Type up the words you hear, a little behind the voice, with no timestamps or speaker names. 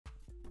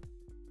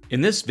In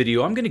this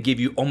video, I'm going to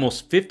give you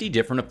almost 50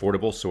 different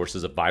affordable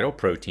sources of vital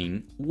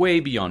protein, way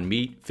beyond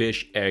meat,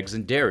 fish, eggs,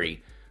 and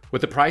dairy.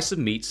 With the price of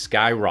meat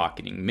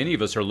skyrocketing, many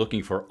of us are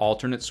looking for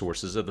alternate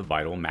sources of the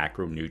vital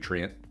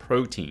macronutrient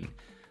protein.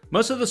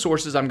 Most of the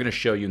sources I'm going to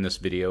show you in this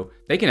video,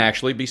 they can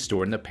actually be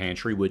stored in the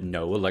pantry with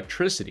no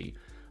electricity.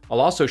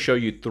 I'll also show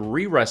you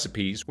 3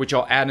 recipes, which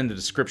I'll add in the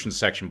description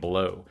section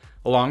below,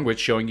 along with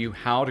showing you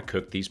how to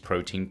cook these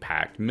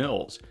protein-packed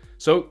meals.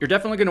 So you're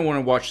definitely going to want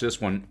to watch this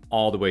one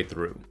all the way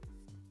through.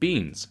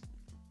 Beans.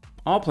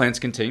 All plants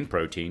contain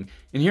protein,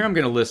 and here I'm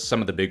going to list some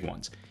of the big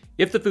ones.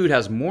 If the food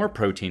has more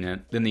protein in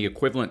it than the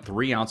equivalent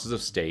 3 ounces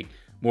of steak,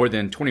 more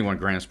than 21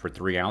 grams per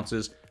 3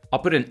 ounces, I'll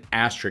put an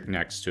asterisk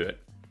next to it.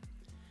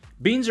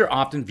 Beans are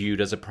often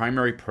viewed as a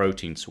primary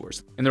protein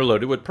source, and they're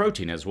loaded with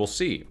protein, as we'll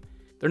see.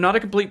 They're not a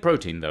complete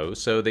protein though,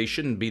 so they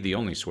shouldn't be the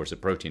only source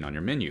of protein on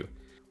your menu.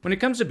 When it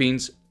comes to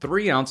beans,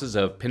 3 ounces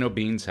of pinto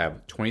beans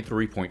have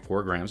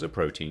 23.4 grams of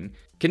protein,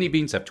 kidney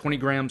beans have 20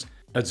 grams,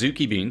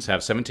 azuki beans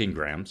have 17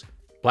 grams,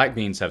 black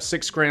beans have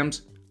 6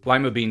 grams,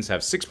 lima beans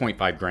have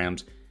 6.5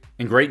 grams,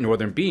 and great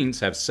northern beans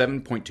have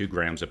 7.2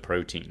 grams of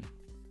protein.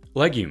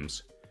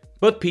 Legumes.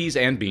 Both peas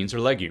and beans are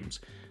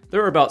legumes.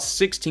 There are about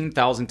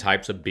 16,000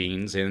 types of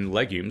beans and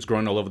legumes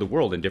grown all over the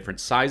world in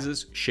different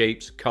sizes,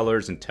 shapes,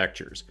 colors, and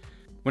textures.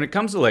 When it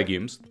comes to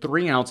legumes,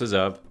 3 ounces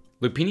of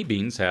lupini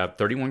beans have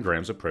 31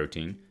 grams of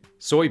protein,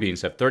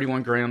 soybeans have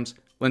 31 grams,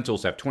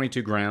 lentils have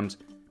 22 grams,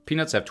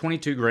 peanuts have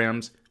 22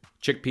 grams,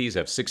 chickpeas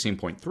have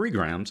 16.3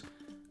 grams,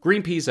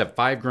 green peas have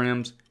 5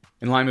 grams,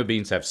 and lima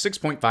beans have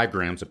 6.5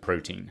 grams of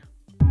protein.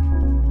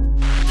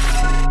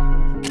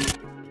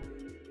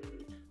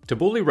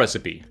 Tabbouleh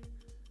recipe.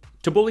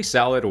 Tabbouleh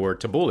salad, or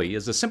tabbouleh,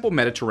 is a simple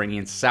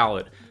Mediterranean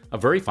salad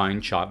of very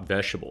fine chopped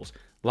vegetables,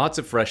 lots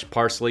of fresh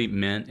parsley,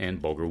 mint,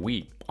 and bulgur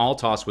wheat, all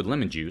tossed with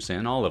lemon juice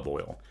and olive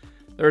oil.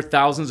 There are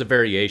thousands of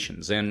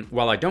variations, and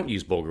while I don't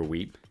use bulgur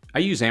wheat, I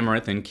use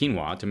amaranth and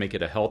quinoa to make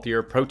it a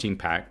healthier,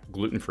 protein-packed,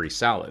 gluten-free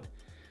salad.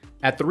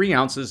 Add 3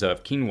 ounces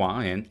of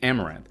quinoa and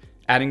amaranth,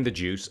 adding the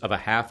juice of a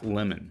half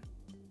lemon.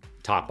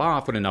 Top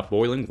off with enough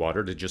boiling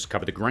water to just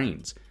cover the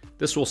grains.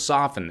 This will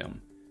soften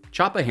them.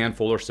 Chop a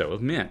handful or so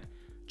of mint.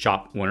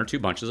 Chop 1 or 2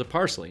 bunches of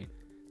parsley.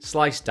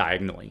 Slice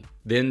diagonally,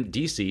 then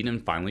deseed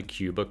and finally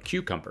cube a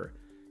cucumber.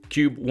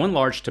 Cube 1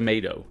 large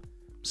tomato.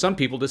 Some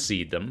people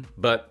deseed them,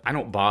 but I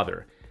don't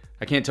bother.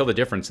 I can't tell the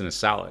difference in a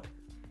salad.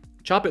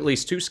 Chop at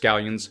least 2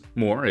 scallions,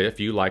 more if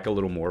you like a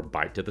little more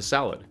bite to the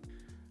salad.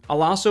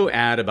 I'll also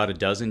add about a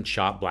dozen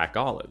chopped black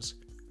olives.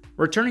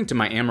 Returning to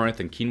my amaranth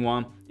and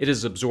quinoa, it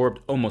has absorbed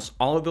almost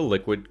all of the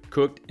liquid,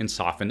 cooked and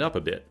softened up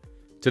a bit.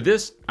 To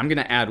this, I'm going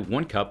to add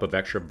 1 cup of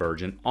extra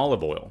virgin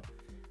olive oil.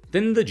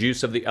 Then the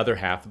juice of the other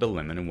half of the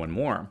lemon and 1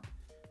 more.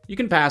 You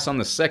can pass on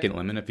the second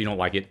lemon if you don't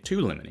like it too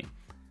lemony.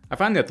 I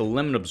find that the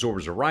lemon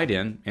absorbs right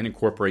in and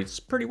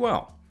incorporates pretty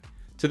well.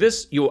 To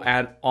this, you'll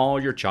add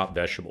all your chopped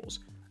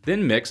vegetables.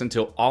 Then mix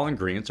until all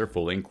ingredients are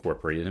fully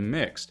incorporated and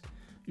mixed.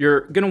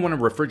 You're going to want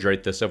to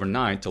refrigerate this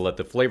overnight to let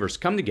the flavors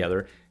come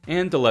together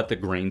and to let the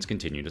grains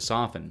continue to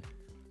soften.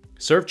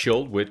 Serve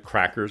chilled with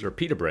crackers or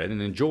pita bread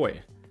and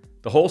enjoy.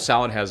 The whole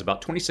salad has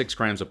about 26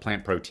 grams of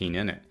plant protein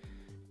in it.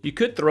 You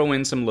could throw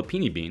in some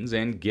lupini beans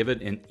and give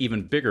it an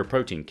even bigger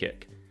protein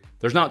kick.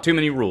 There's not too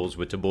many rules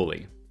with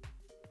tabbouleh.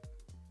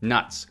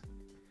 Nuts.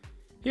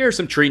 Here are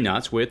some tree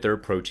nuts with their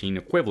protein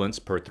equivalents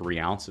per 3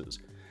 ounces.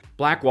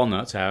 Black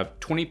walnuts have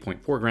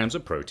 20.4 grams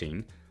of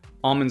protein,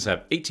 almonds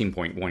have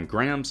 18.1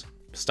 grams,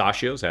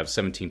 pistachios have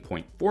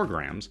 17.4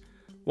 grams,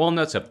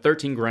 walnuts have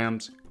 13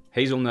 grams,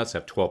 hazelnuts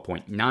have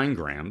 12.9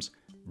 grams,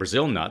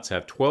 Brazil nuts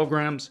have 12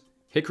 grams,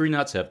 hickory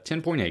nuts have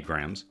 10.8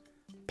 grams,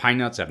 pine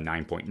nuts have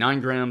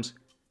 9.9 grams,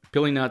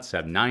 pili nuts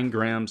have 9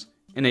 grams,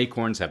 and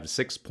acorns have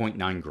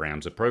 6.9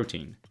 grams of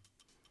protein.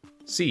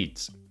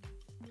 Seeds.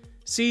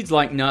 Seeds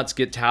like nuts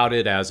get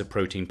touted as a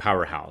protein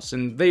powerhouse,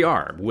 and they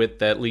are,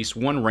 with at least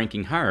 1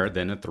 ranking higher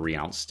than a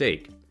 3-ounce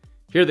steak.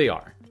 Here they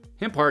are.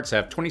 Hemp hearts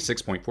have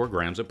 26.4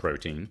 grams of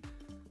protein,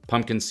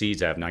 pumpkin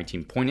seeds have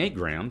 19.8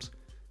 grams,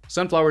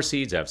 sunflower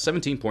seeds have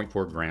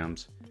 17.4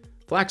 grams,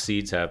 flax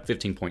seeds have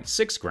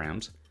 15.6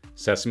 grams,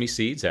 sesame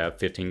seeds have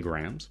 15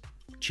 grams,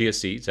 chia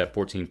seeds have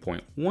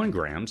 14.1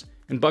 grams,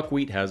 and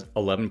buckwheat has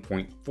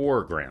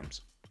 11.4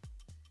 grams.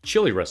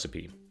 Chili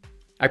recipe.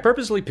 I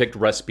purposely picked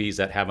recipes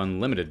that have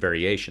unlimited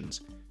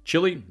variations.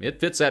 Chili, it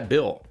fits that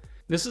bill.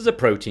 This is a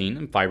protein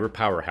and fiber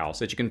powerhouse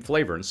that you can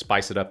flavor and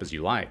spice it up as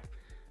you like.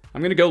 I'm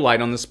going to go light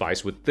on the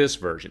spice with this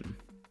version.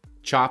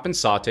 Chop and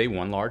saute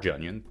 1 large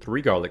onion,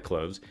 3 garlic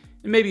cloves,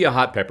 and maybe a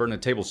hot pepper and a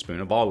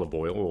tablespoon of olive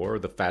oil or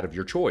the fat of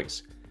your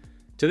choice.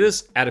 To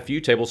this, add a few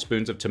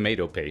tablespoons of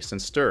tomato paste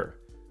and stir.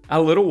 Add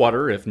a little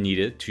water if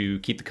needed to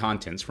keep the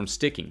contents from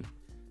sticking.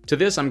 To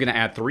this, I'm going to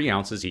add 3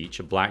 ounces each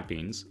of black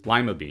beans,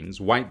 lima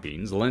beans, white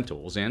beans,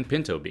 lentils, and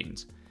pinto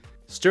beans.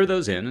 Stir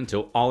those in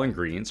until all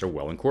ingredients are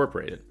well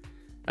incorporated.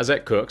 As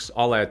that cooks,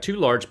 I'll add 2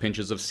 large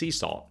pinches of sea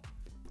salt.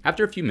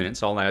 After a few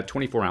minutes, I'll add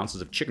 24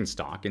 ounces of chicken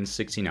stock and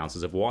 16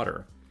 ounces of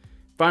water.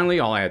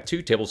 Finally, I'll add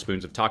 2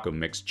 tablespoons of taco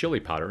mix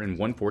chili powder and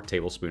 1/4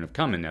 tablespoon of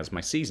cumin as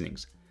my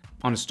seasonings.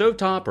 On a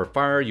stovetop or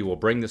fire, you will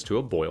bring this to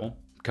a boil,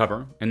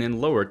 cover, and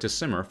then lower it to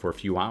simmer for a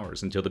few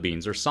hours until the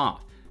beans are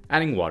soft,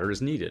 adding water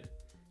as needed.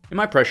 In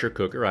my pressure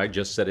cooker, I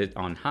just set it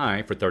on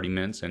high for 30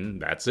 minutes and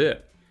that's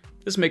it.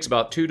 This makes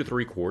about 2 to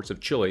 3 quarts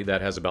of chili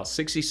that has about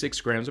 66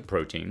 grams of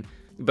protein,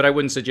 but I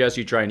wouldn't suggest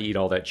you try and eat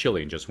all that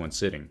chili in just one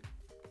sitting.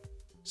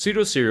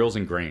 Pseudo cereals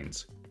and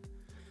grains.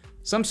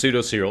 Some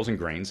pseudo cereals and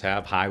grains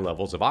have high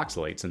levels of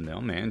oxalates in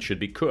them and should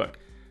be cooked,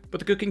 but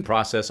the cooking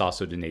process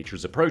also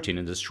denatures the protein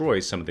and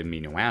destroys some of the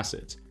amino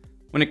acids.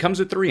 When it comes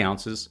to 3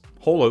 ounces,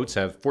 whole oats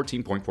have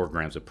 14.4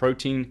 grams of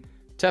protein,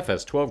 teff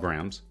has 12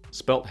 grams,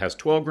 spelt has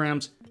 12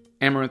 grams,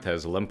 amaranth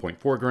has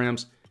 11.4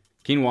 grams,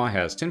 quinoa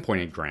has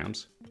 10.8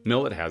 grams,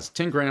 millet has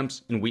 10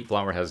 grams, and wheat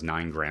flour has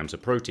 9 grams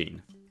of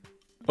protein.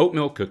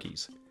 Oatmeal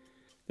cookies.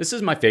 This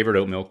is my favorite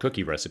oatmeal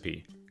cookie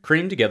recipe.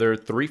 Cream together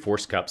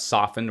 3/4 cups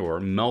softened or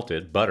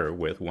melted butter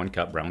with 1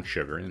 cup brown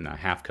sugar and a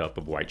half cup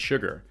of white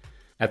sugar.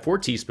 Add 4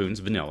 teaspoons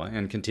vanilla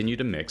and continue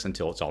to mix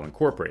until it's all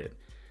incorporated.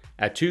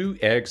 Add 2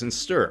 eggs and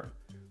stir.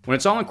 When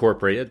it's all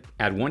incorporated,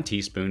 add 1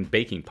 teaspoon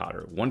baking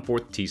powder, 1/4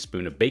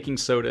 teaspoon of baking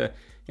soda,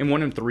 and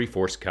 1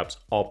 3/4 cups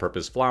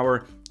all-purpose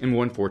flour, and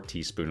 1/4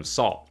 teaspoon of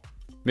salt.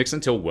 Mix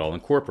until well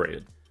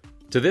incorporated.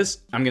 To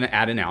this, I'm going to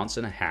add 1.5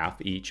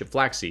 ounces each of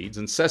flax seeds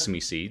and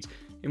sesame seeds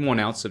and 1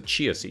 ounce of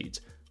chia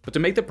seeds. But to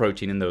make the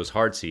protein in those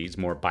hard seeds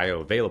more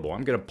bioavailable,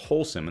 I'm going to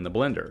pulse them in the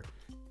blender.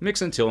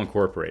 Mix until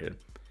incorporated.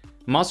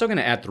 I'm also going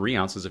to add 3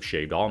 ounces of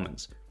shaved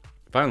almonds.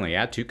 Finally,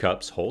 add 2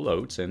 cups whole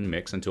oats and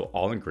mix until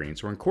all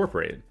ingredients are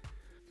incorporated.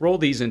 Roll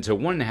these into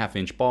 1.5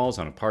 inch balls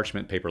on a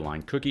parchment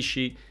paper-lined cookie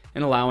sheet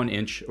and allow 1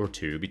 inch or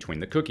 2 between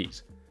the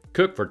cookies.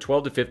 Cook for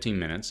 12 to 15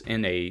 minutes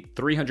in a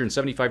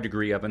 375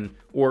 degree oven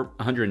or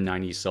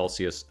 190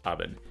 Celsius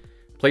oven.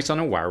 Place on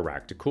a wire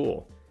rack to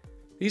cool.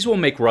 These will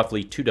make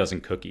roughly 2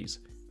 dozen cookies.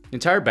 The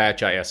entire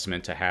batch I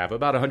estimate to have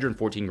about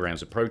 114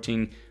 grams of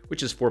protein,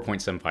 which is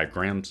 4.75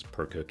 grams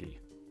per cookie.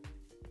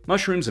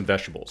 Mushrooms and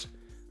vegetables.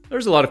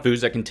 There's a lot of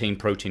foods that contain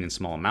protein in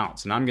small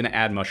amounts, and I'm going to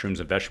add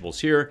mushrooms and vegetables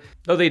here,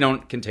 though they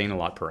don't contain a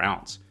lot per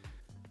ounce.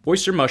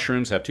 Oyster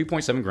mushrooms have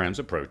 2.7 grams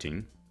of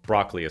protein,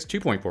 broccoli has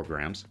 2.4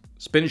 grams,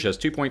 spinach has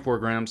 2.4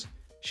 grams,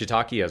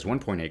 shiitake has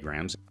 1.8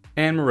 grams,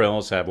 and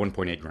morels have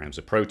 1.8 grams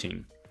of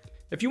protein.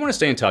 If you want to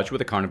stay in touch with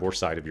the carnivore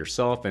side of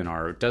yourself and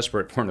are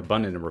desperate for an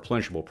abundant and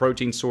replenishable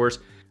protein source,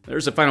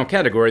 there's a final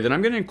category that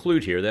I'm going to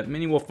include here that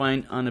many will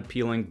find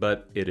unappealing,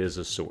 but it is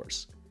a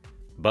source.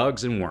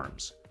 Bugs and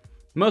worms.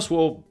 Most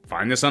will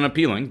find this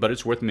unappealing, but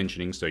it's worth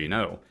mentioning so you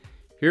know.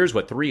 Here's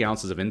what 3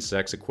 ounces of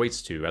insects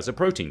equates to as a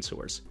protein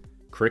source.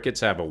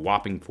 Crickets have a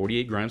whopping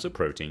 48 grams of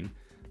protein,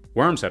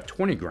 worms have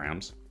 20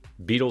 grams,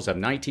 beetles have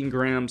 19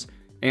 grams,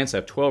 ants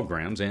have 12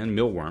 grams, and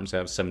mealworms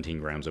have 17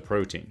 grams of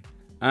protein.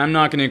 I'm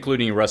not going to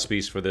include any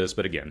recipes for this,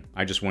 but again,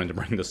 I just wanted to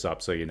bring this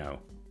up so you know.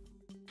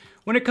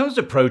 When it comes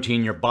to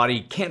protein, your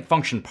body can't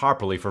function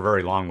properly for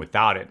very long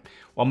without it.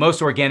 While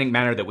most organic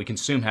matter that we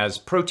consume has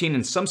protein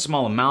in some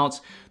small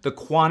amounts, the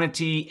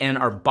quantity and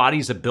our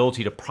body's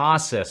ability to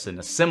process and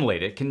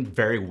assimilate it can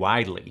vary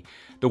widely.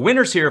 The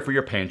winners here for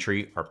your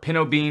pantry are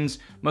pinto beans,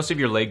 most of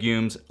your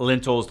legumes,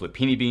 lentils,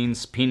 lupini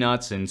beans,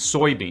 peanuts, and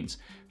soybeans.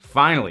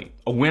 Finally,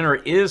 a winner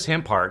is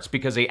hemp hearts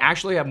because they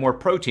actually have more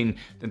protein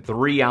than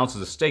 3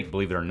 ounces of steak,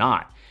 believe it or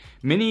not.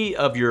 Many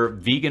of your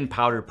vegan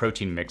powdered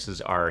protein mixes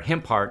are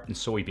hemp heart and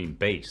soybean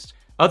based.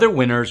 Other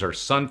winners are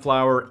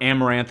sunflower,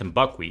 amaranth, and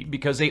buckwheat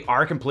because they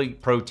are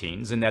complete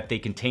proteins in that they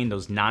contain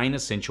those 9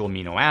 essential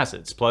amino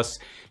acids, plus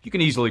you can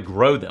easily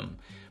grow them.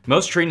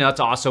 Most tree nuts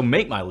also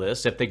make my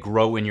list if they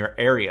grow in your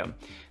area.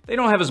 They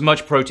don't have as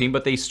much protein,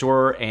 but they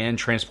store and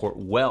transport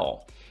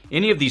well.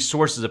 Any of these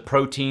sources of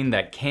protein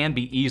that can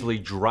be easily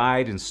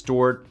dried and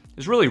stored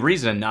is really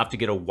reason enough to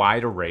get a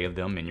wide array of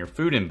them in your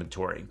food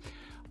inventory.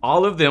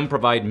 All of them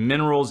provide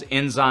minerals,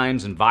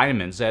 enzymes, and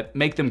vitamins that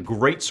make them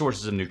great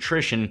sources of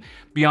nutrition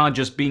beyond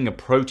just being a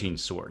protein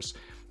source.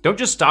 Don't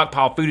just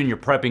stockpile food in your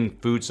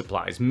prepping food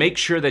supplies. Make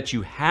sure that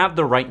you have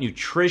the right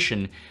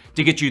nutrition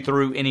to get you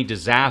through any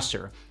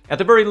disaster. At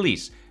the very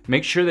least,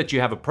 make sure that you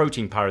have a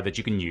protein powder that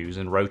you can use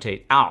and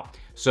rotate out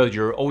so that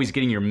you're always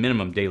getting your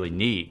minimum daily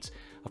needs.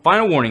 A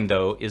final warning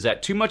though is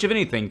that too much of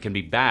anything can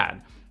be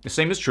bad. The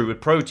same is true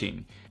with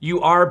protein. You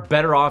are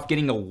better off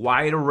getting a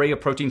wide array of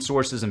protein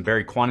sources in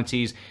varied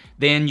quantities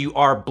than you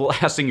are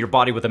blasting your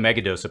body with a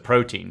megadose of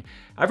protein.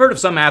 I've heard of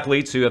some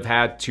athletes who have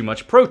had too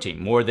much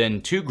protein, more than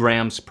 2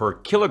 grams per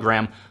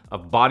kilogram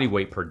of body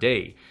weight per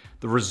day.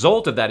 The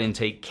result of that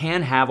intake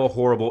can have a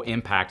horrible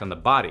impact on the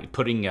body,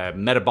 putting a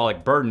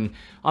metabolic burden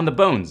on the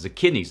bones, the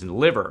kidneys, and the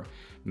liver.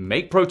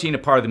 Make protein a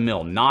part of the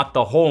meal, not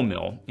the whole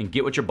meal, and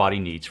get what your body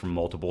needs from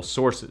multiple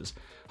sources.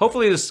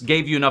 Hopefully this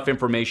gave you enough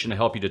information to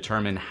help you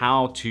determine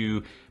how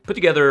to put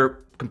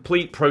together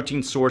complete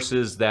protein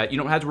sources that you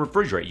don't have to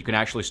refrigerate. You can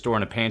actually store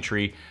in a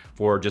pantry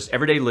for just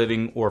everyday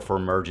living or for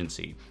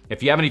emergency.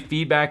 If you have any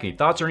feedback, any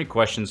thoughts, or any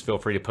questions, feel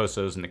free to post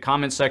those in the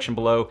comments section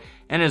below.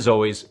 And as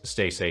always,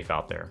 stay safe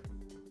out there.